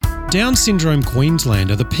Down Syndrome Queensland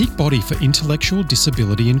are the peak body for intellectual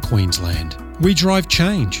disability in Queensland. We drive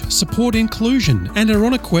change, support inclusion, and are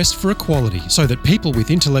on a quest for equality so that people with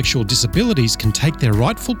intellectual disabilities can take their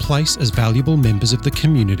rightful place as valuable members of the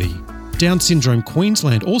community. Down Syndrome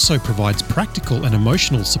Queensland also provides practical and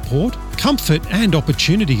emotional support, comfort and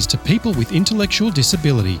opportunities to people with intellectual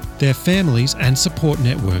disability, their families and support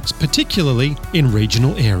networks, particularly in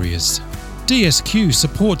regional areas. DSQ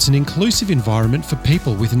supports an inclusive environment for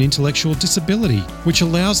people with an intellectual disability, which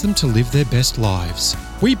allows them to live their best lives.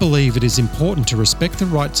 We believe it is important to respect the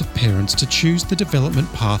rights of parents to choose the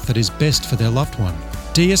development path that is best for their loved one.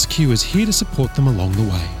 DSQ is here to support them along the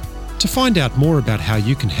way. To find out more about how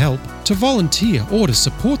you can help, to volunteer or to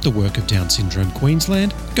support the work of Down Syndrome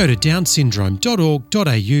Queensland, go to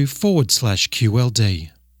downsyndrome.org.au/QLD.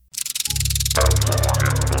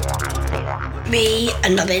 We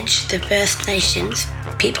acknowledge the First Nations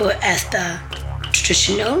people as the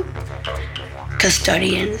traditional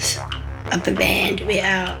custodians of the land we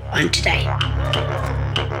are on today.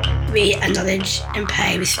 We acknowledge and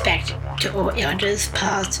pay respect to all elders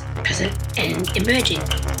past, present and emerging.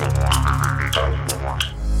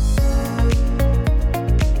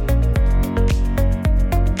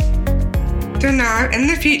 The Now and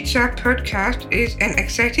the Future podcast is an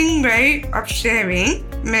exciting way of sharing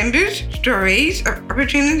members' stories of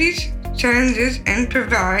opportunities, challenges, and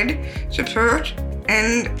provide support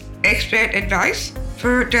and expert advice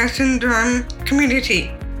for Down Syndrome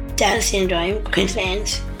community. Down Syndrome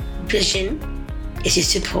Queensland's vision is to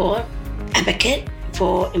support, advocate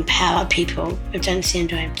for, empower people with Down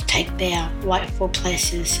Syndrome to take their rightful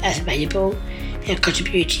places as valuable and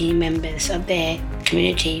contributing members of their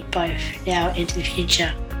community, both now and into the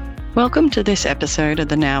future. Welcome to this episode of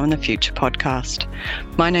the Now and the Future podcast.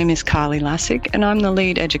 My name is Carly Lassig and I'm the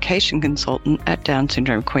lead education consultant at Down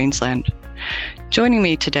Syndrome Queensland. Joining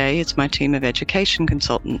me today is my team of education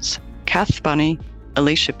consultants, Kath Bunny,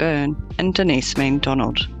 Alicia Byrne and Denise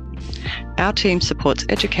Main-Donald. Our team supports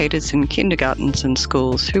educators in kindergartens and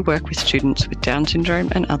schools who work with students with Down syndrome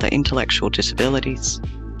and other intellectual disabilities.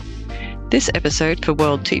 This episode for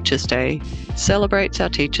World Teachers' Day celebrates our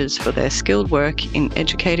teachers for their skilled work in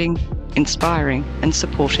educating, inspiring and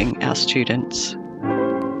supporting our students.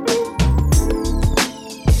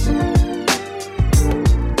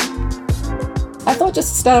 I thought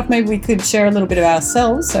just to start off, maybe we could share a little bit of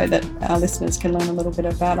ourselves so that our listeners can learn a little bit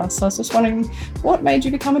about us. So I was just wondering, what made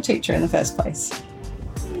you become a teacher in the first place?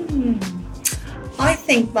 I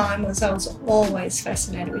think mine was I was always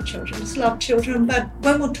fascinated with children. I just loved children, but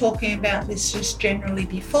when we're talking about this just generally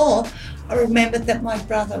before, I remembered that my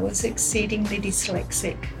brother was exceedingly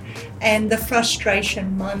dyslexic and the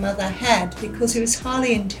frustration my mother had because he was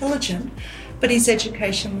highly intelligent, but his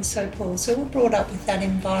education was so poor. So we were brought up with that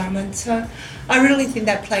environment. So I really think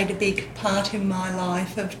that played a big part in my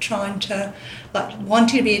life of trying to,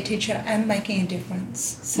 wanting to be a teacher and making a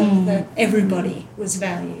difference so that everybody was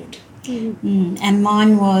valued. And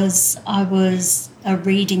mine was, I was a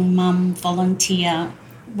reading mum volunteer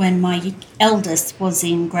when my eldest was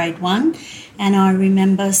in grade 1, and I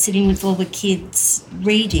remember sitting with all the kids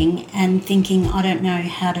reading and thinking, I don't know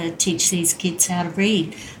how to teach these kids how to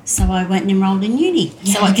read. So I went and enrolled in uni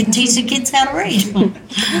so I could teach the kids how to read.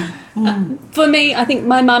 For me, I think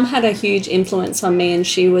my mum had a huge influence on me, and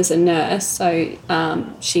she was a nurse, so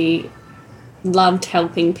she loved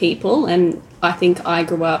helping people, and I think I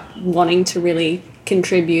grew up wanting to really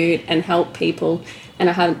contribute and help people, and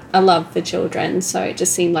I had a love for children, so it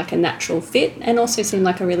just seemed like a natural fit and also seemed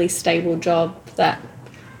like a really stable job that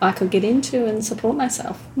I could get into and support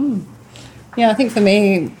myself. Yeah, I think for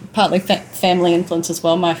me, partly family influence as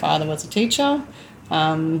well. My father was a teacher,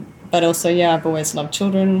 but also, I've always loved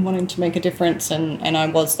children, wanting to make a difference, and I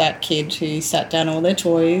was that kid who sat down all their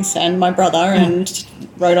toys and my brother and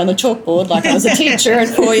wrote on the chalkboard like I was a teacher at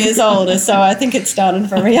 4 years old. So I think it started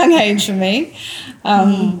from a young age for me.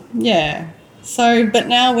 So, but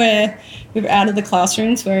now we're out of the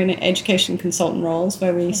classrooms, we're in education consultant roles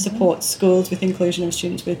where we support schools with inclusion of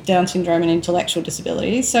students with Down syndrome and intellectual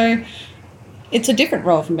disabilities. So it's a different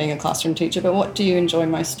role from being a classroom teacher, but what do you enjoy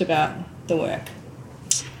most about the work?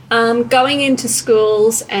 Going into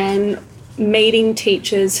schools and meeting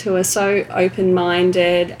teachers who are so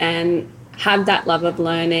open-minded and have that love of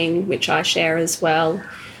learning, which I share as well,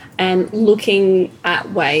 and looking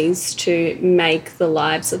at ways to make the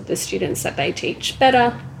lives of the students that they teach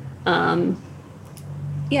better.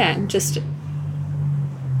 Just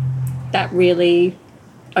that really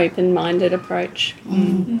open-minded approach.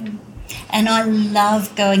 And I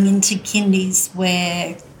love going into kindies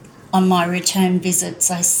where on my return visits,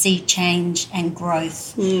 I see change and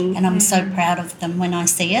growth, and I'm so proud of them when I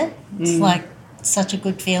see it. It's like such a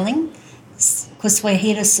good feeling, because we're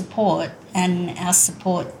here to support, and our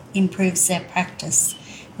support improves their practice,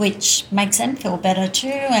 which makes them feel better too,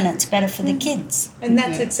 and it's better for the kids. And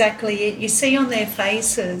that's exactly it. You see on their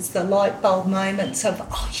faces the light bulb moments of,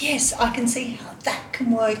 oh yes, I can see how that can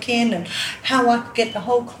work in, and how I could get the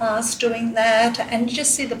whole class doing that, and you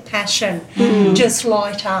just see the passion just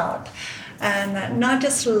light up. And I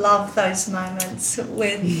just love those moments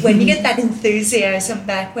when you get that enthusiasm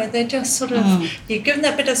back, where they're just sort of, you give them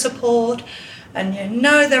that bit of support, and you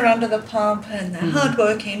know they're under the pump and they're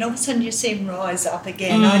hardworking, and all of a sudden you see them rise up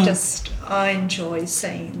again. I enjoy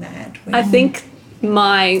seeing that. I think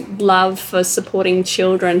my love for supporting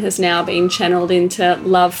children has now been channeled into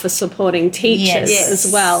love for supporting teachers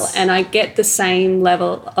as well. And I get the same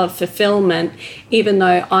level of fulfillment, even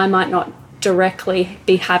though I might not directly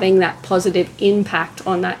be having that positive impact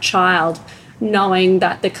on that child, knowing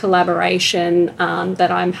that the collaboration that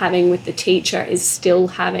I'm having with the teacher is still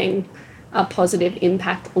having a positive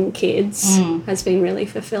impact on kids has been really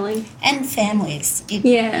fulfilling. And families.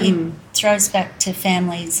 It throws back to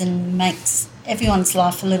families and makes everyone's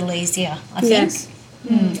life a little easier, I think. Yes.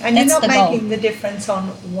 And you're not making the difference on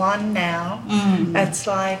one now. It's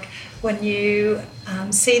like when you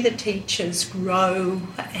see the teachers grow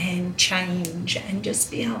and change and just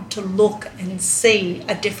be able to look and see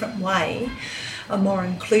a different way, a more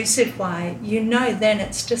inclusive way, you know then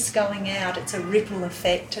it's just going out, it's a ripple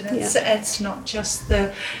effect, and it's not just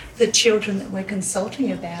the children that we're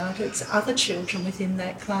consulting about, it's other children within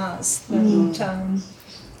that class that,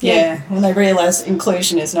 when they realise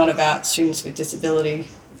inclusion is not about students with disability,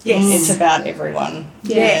 it's about everyone.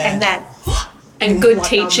 And good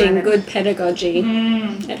teaching, good pedagogy,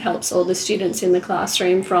 it helps all the students in the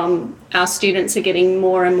classroom. From our students are getting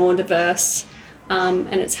more and more diverse,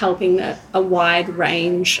 and it's helping a wide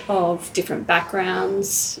range of different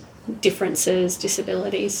backgrounds, differences,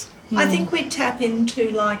 disabilities. I think we tap into,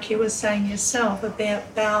 like you were saying yourself,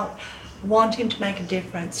 about wanting to make a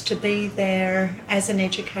difference, to be there as an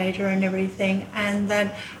educator and everything, and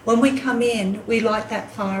then when we come in, we light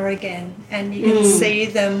that fire again, and you can see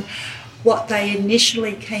them, what they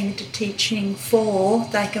initially came to teaching for,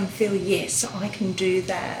 they can feel, yes, I can do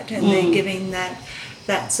that, and they're giving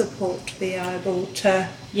that support to be able to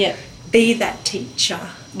be that teacher.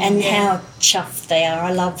 And how chuffed they are.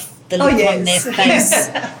 I love the look on their face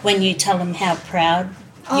when you tell them how proud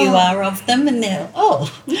you are of them, and they're,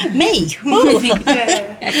 me.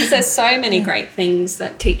 Because there's so many great things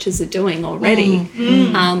that teachers are doing already,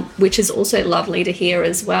 which is also lovely to hear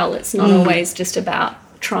as well. It's not always just about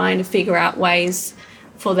trying to figure out ways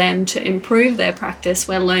for them to improve their practice.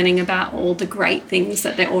 We're learning about all the great things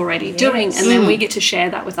that they're already doing, and then we get to share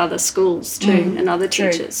that with other schools too and other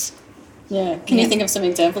teachers. Yeah. Can you think of some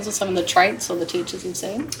examples of some of the traits or the teachers you've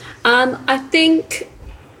seen? I think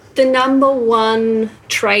the number one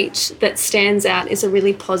trait that stands out is a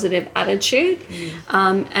really positive attitude,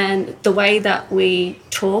 and the way that we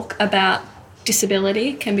talk about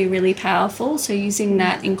disability can be really powerful. So using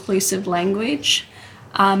that inclusive language,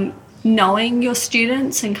 knowing your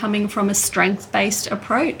students and coming from a strength-based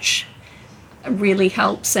approach really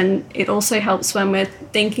helps. And it also helps when we're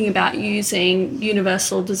thinking about using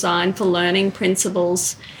universal design for learning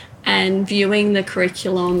principles and viewing the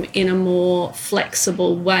curriculum in a more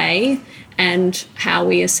flexible way, and how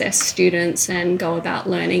we assess students and go about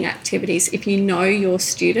learning activities. If you know your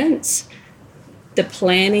students, the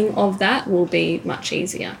planning of that will be much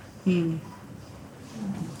easier. What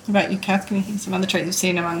about you, Kath? Can you think of some other traits you've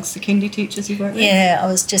seen amongst the kindy teachers you've worked with? Yeah, I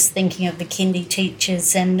was just thinking of the kindy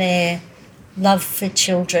teachers and their love for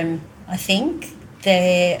children, I think.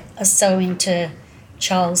 They are so into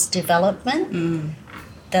child's development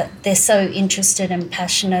that they're so interested and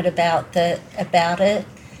passionate about it.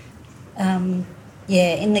 In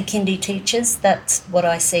the kindy teachers, that's what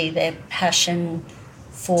I see, their passion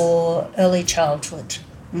for early childhood.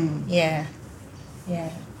 Yeah.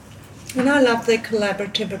 And I love the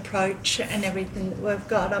collaborative approach and everything that we've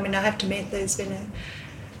got. I mean, I have to admit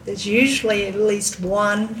there's usually at least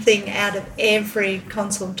one thing out of every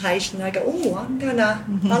consultation. I go,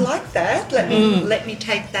 I like that. Let me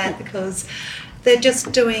take that, because they're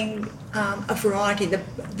just doing a variety.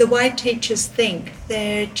 The way teachers think,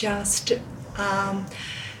 they're just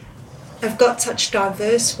have got such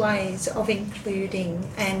diverse ways of including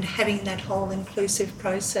and having that whole inclusive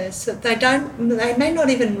process that they may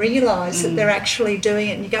not even realise that they're actually doing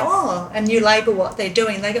it, and you go, and you label what they're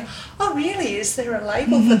doing. They go, really, is there a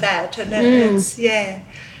label for that? And it's,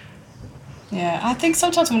 I think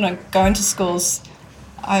sometimes when I go into schools,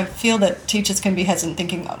 I feel that teachers can be hesitant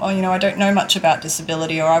thinking, oh, you know, I don't know much about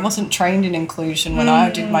disability, or I wasn't trained in inclusion when I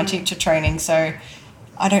did my teacher training, so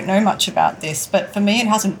I don't know much about this. But for me, it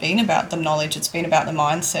hasn't been about the knowledge, it's been about the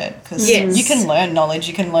mindset, because you can learn knowledge,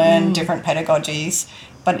 you can learn different pedagogies,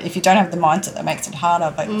 but if you don't have the mindset, that makes it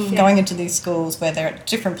harder. But going into these schools where they're at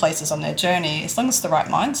different places on their journey, as long as the right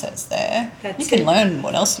mindset's there, you can learn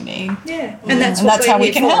what else you need. Yeah, and that's how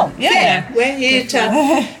we can help. Yeah, we're here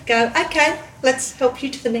to go, okay, let's help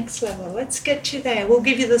you to the next level. Let's get you there. We'll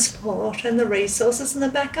give you the support and the resources and the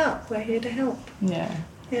backup. We're here to help. Yeah.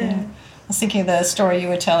 I was thinking of the story you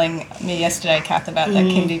were telling me yesterday, Kath, about that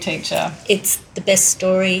kindy teacher. It's the best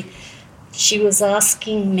story. She was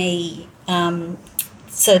asking me,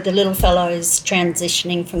 so the little fellow's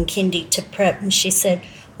transitioning from kindy to prep, and she said,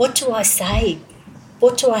 what do I say?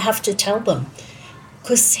 What do I have to tell them?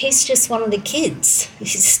 Because he's just one of the kids.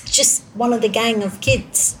 He's just one of the gang of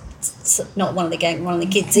kids. Not one of the gang, one of the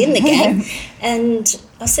kids in the gang. And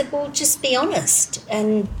I said, well, just be honest.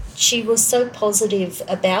 And she was so positive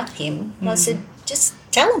about him. I said, just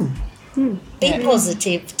tell him. Be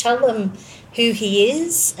positive. Tell them who he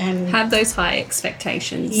is. And have those high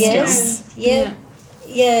expectations. Yes. Still.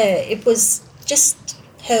 Yeah, it was just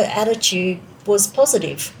her attitude was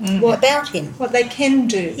positive about him. What they can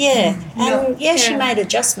do. Yeah. And she made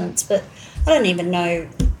adjustments, but I don't even know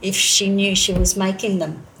if she knew she was making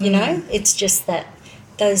them, you know. It's just that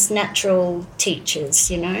those natural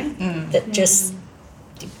teachers, you know, that just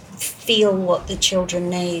feel what the children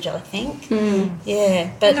need, I think.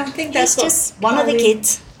 Yeah, but and I think that's just one of the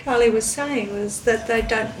kids. Carly was saying was that they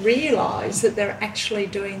don't realise that they're actually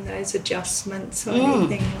doing those adjustments or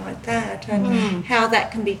anything like that, and how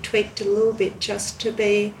that can be tweaked a little bit just to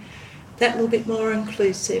be that little bit more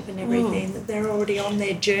inclusive and everything, that they're already on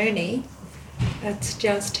their journey. It's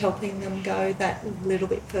just helping them go that little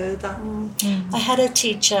bit further. I had a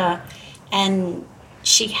teacher and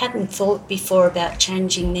she hadn't thought before about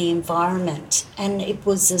changing the environment, and it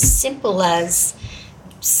was as simple as,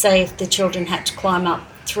 say, if the children had to climb up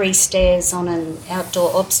 3 stairs on an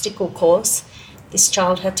outdoor obstacle course, this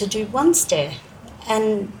child had to do 1 stair.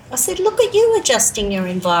 And I said, look at you adjusting your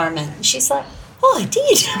environment. And she's like, oh, I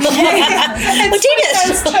did. I did it.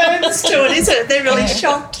 Those terms to it, isn't it? They're really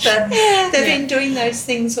shocked that they've been doing those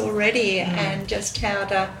things already, and just how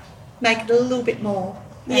to make it a little bit more.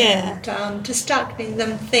 And to start getting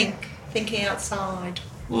them thinking outside.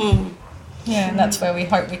 Yeah, and that's where we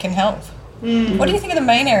hope we can help. What do you think are the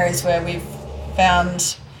main areas where we've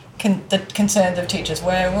found the concerns of teachers?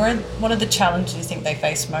 What are the challenges you think they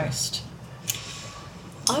face most?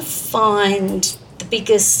 I find the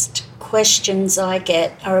biggest questions I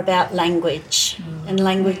get are about language and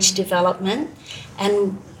language development.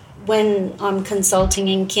 And when I'm consulting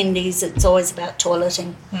in kindies, it's always about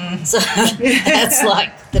toileting. So that's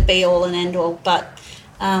like the be-all and end-all. But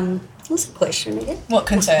what's the question again? What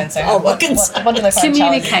concerns them? What do they find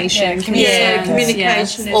communication.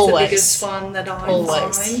 Communication is the biggest one that I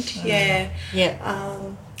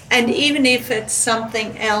find. And even if it's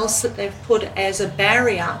something else that they've put as a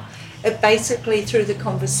barrier, it basically through the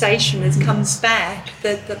conversation it comes back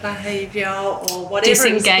that the behaviour or whatever is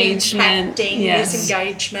impacting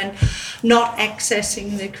disengagement, not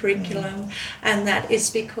accessing the curriculum, and that is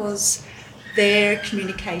because their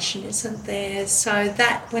communication isn't there. So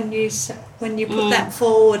that when you put that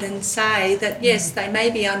forward and say that yes, they may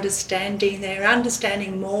be they're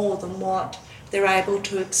understanding more than what they're able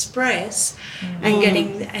to express,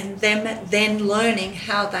 and them then learning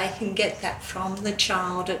how they can get that from the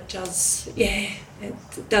child, it does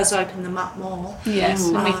open them up more. Yes,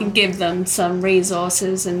 and we can give them some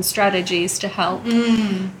resources and strategies to help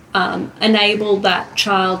enable that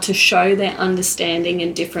child to show their understanding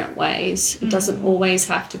in different ways. It doesn't always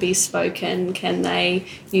have to be spoken. Can they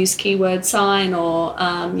use keyword sign or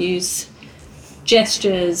use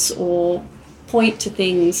gestures or point to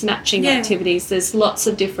things, matching activities? There's lots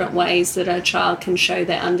of different ways that a child can show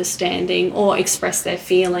their understanding or express their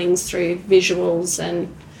feelings through visuals. And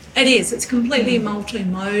it's completely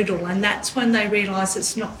multimodal, and that's when they realise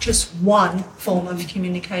it's not just one form of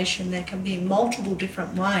communication. There can be multiple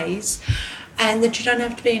different ways, and that you don't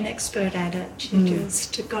have to be an expert at it. You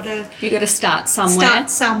just you've got to start somewhere.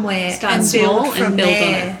 Start small and build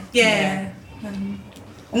on it.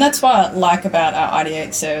 And that's what I like about our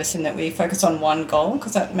Ideate service, in that we focus on one goal,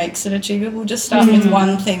 because that makes it achievable. Just start with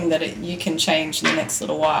one thing that you can change in the next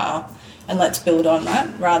little while, and let's build on that,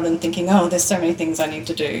 rather than thinking, oh, there's so many things I need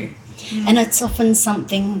to do. And it's often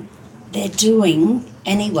something they're doing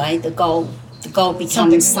anyway. The goal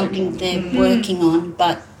becomes something they're working on,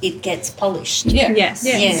 but it gets polished. Yes.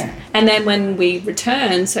 And then when we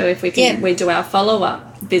return, so if we do our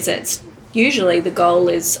follow-up, visits. Usually the goal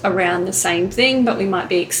is around the same thing, but we might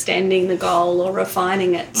be extending the goal or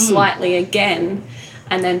refining it slightly again,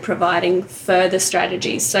 and then providing further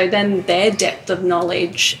strategies. So then their depth of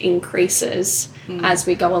knowledge increases as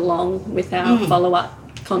we go along with our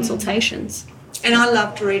follow-up consultations. And I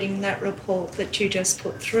loved reading that report that you just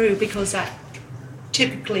put through, because that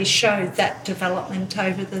typically showed that development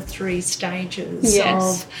over the 3 stages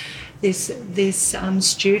of this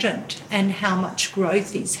student, and how much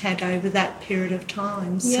growth he's had over that period of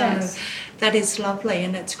time. Yes. So that is lovely,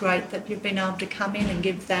 and it's great that you've been able to come in and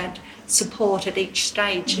give that support at each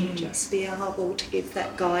stage and just be able to give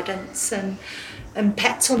that guidance and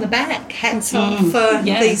pats on the back, hats off for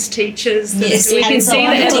these teachers. That Yes, are we doing can see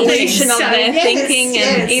the evolution of So, their thinking,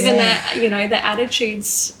 and even yes. the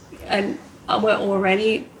attitudes and were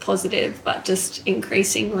already positive, but just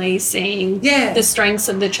increasingly seeing the strengths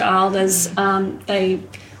of the child as they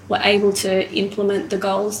were able to implement the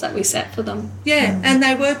goals that we set for them. Yeah, and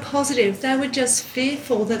they were positive. They were just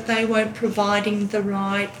fearful that they weren't providing the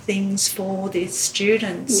right things for their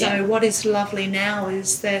students. So what is lovely now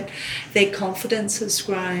is that their confidence has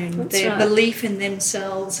grown, That's their right. belief in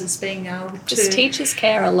themselves as being able to... Just teachers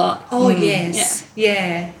care a lot. Oh, yes,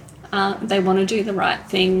 yeah. They want to do the right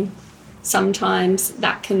thing. Sometimes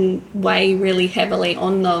that can weigh really heavily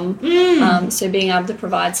on them. So being able to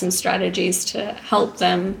provide some strategies to help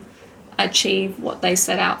them achieve what they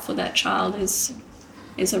set out for that child is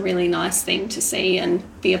a really nice thing to see and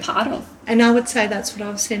be a part of. And I would say that's what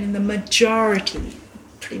I've seen in the majority,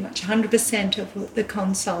 pretty much 100% of the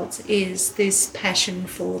consults, is this passion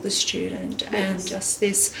for the student and just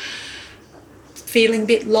this feeling a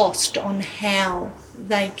bit lost on how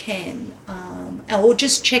they can, or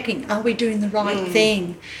just checking, are we doing the right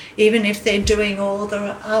thing? Even if they're doing all the,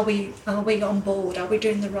 are we on board? Are we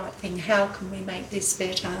doing the right thing? How can we make this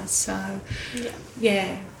better? So,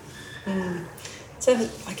 So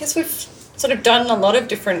I guess we've sort of done a lot of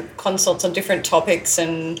different consults on different topics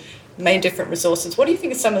and made different resources. What do you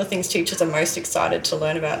think are some of the things teachers are most excited to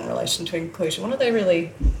learn about in relation to inclusion? What are they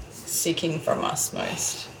really seeking from us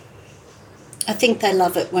most? I think they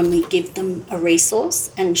love it when we give them a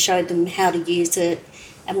resource and show them how to use it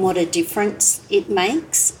and what a difference it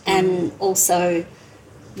makes. And also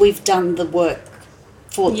we've done the work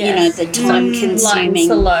for, the time consuming. Lightens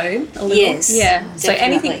the load a little. Yes, Yeah. So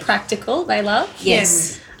definitely. anything practical they love.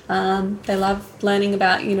 Yes. They love learning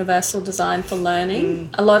about universal design for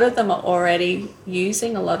learning. A lot of them are already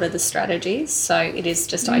using a lot of the strategies. So it is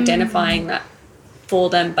just identifying that for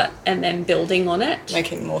them, and then building on it.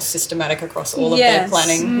 Making more systematic across all of their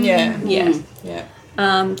planning.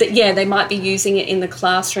 They might be using it in the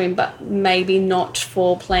classroom, but maybe not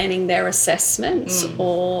for planning their assessments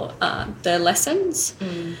or their lessons.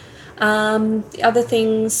 The other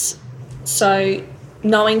things, so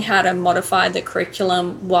knowing how to modify the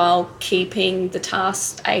curriculum while keeping the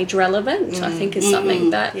task age relevant, I think is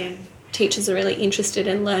something that teachers are really interested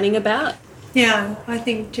in learning about. Yeah, I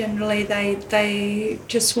think generally they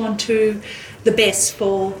just want the best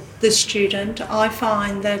for the student. I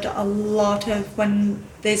find that a lot of when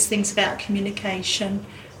there's things about communication,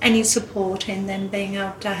 any support, and then being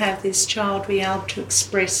able to have this child be able to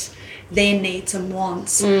express their needs and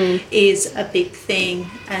wants is a big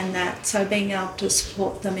thing, and so being able to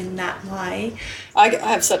support them in that way. I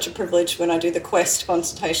have such a privilege when I do the Quest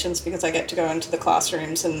consultations, because I get to go into the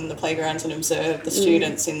classrooms and the playgrounds and observe the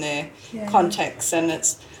students in their context, and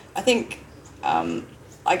I think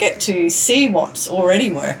I get to see what's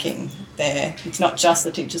already working there. It's not just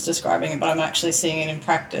the teachers describing it, but I'm actually seeing it in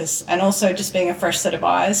practice, and also just being a fresh set of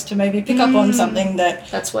eyes to maybe pick up on something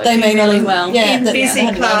that's they may not really well. In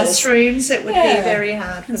busy classrooms, it would be very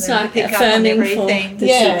hard for them to pick up on everything. For the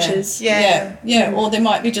teachers. Or there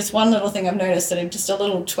might be just one little thing I've noticed, that just a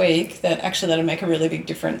little tweak that'll make a really big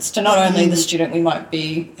difference to not only the student we might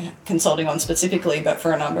be consulting on specifically, but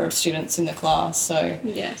for a number of students in the class. So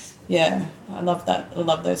yeah, I love that. I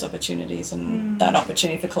love those opportunities and that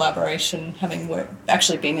opportunity for collaboration, having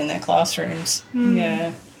actually been in their classrooms.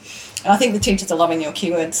 Yeah. And I think the teachers are loving your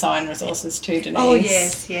keyword sign resources too, Denise. Oh,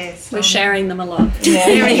 yes. We're sharing them a lot.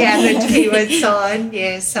 Very avid keyword sign,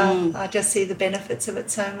 yes. I just see the benefits of it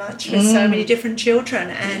so much with so many different children,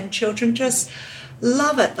 and children just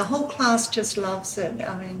love it. The whole class just loves it.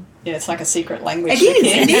 I mean, it's like a secret language. It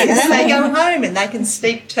is. They go home and they can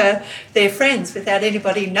speak to their friends without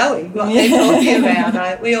anybody knowing what they're talking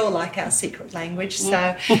about. We all like our secret language,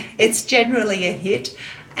 so it's generally a hit,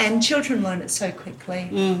 and children learn it so quickly.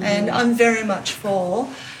 And I'm very much for,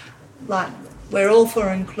 we're all for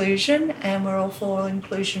inclusion, and we're all for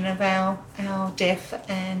inclusion of our deaf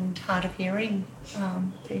and hard of hearing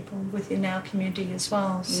people within our community as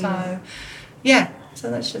well. So, so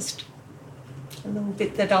that's just a little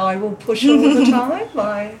bit that I will push all the time.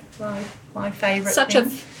 My favourite. Such thing. a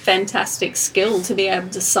fantastic skill to be able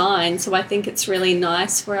to sign. So I think it's really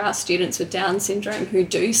nice for our students with Down syndrome who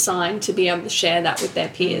do sign to be able to share that with their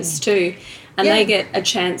peers too. And they get a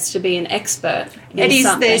chance to be an expert in It is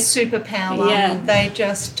something. their superpower. Yeah.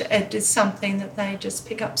 It is something that they just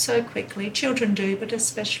pick up so quickly. Children do, but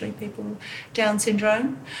especially people with Down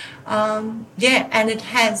syndrome. And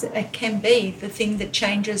it can be the thing that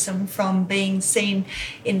changes them from being seen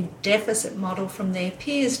in deficit model from their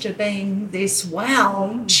peers to being this,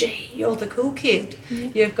 wow, gee, you're the cool kid. Yeah.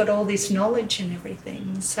 You've got all this knowledge and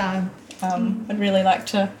everything. So I'd really like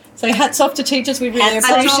to say hats off to teachers. We really Hats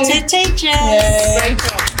off appreciate to teachers. Yeah. great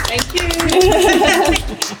job. Thank you.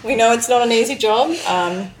 We know it's not an easy job. We've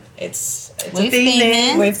been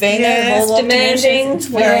there. We've been there. It's We've all demanding, it's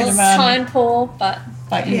very well, demanding. time poor, but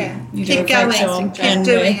You do Keep a great going. job. Keep And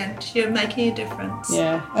doing it. You're making a difference.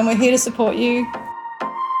 Yeah, and we're here to support you.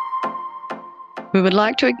 We would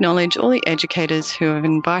like to acknowledge all the educators who have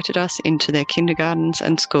invited us into their kindergartens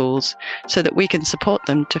and schools so that we can support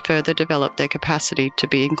them to further develop their capacity to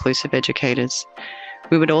be inclusive educators.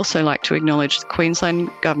 We would also like to acknowledge the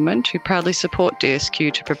Queensland Government who proudly support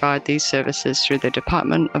DSQ to provide these services through their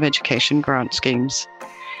Department of Education grant schemes.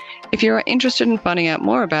 If you are interested in finding out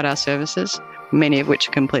more about our services, many of which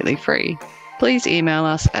are completely free, please email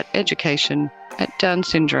us at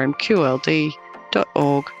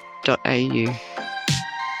education@downsyndromeqld.org.au.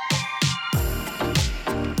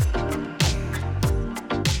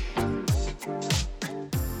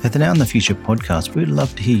 At the Now in the Future podcast, we would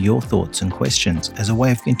love to hear your thoughts and questions as a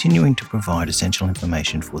way of continuing to provide essential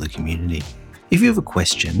information for the community. If you have a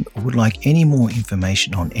question or would like any more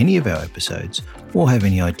information on any of our episodes or have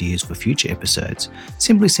any ideas for future episodes,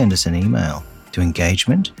 simply send us an email to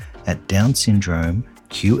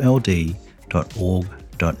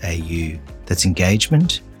engagement@downsyndromeqld.org.au. That's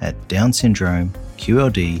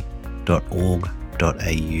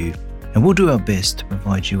engagement@downsyndromeqld.org.au. And we'll do our best to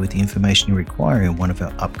provide you with the information you require in one of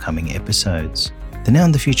our upcoming episodes. The Now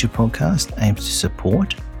in the Future podcast aims to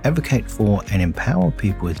support, advocate for, and empower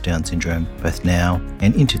people with Down syndrome both now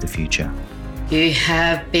and into the future. You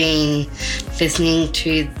have been listening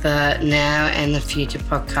to the Now and the Future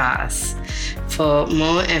podcast. For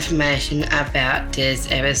more information about this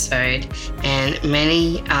episode and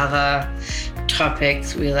many other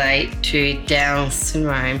topics relate to Down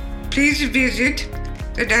syndrome, Please visit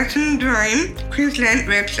the Down Syndrome Queensland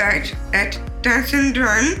website at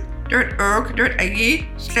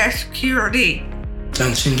downsyndrome.org.au/QLD.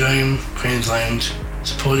 Down Syndrome Queensland,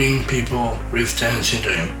 supporting people with Down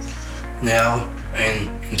syndrome now and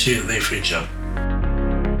into the future.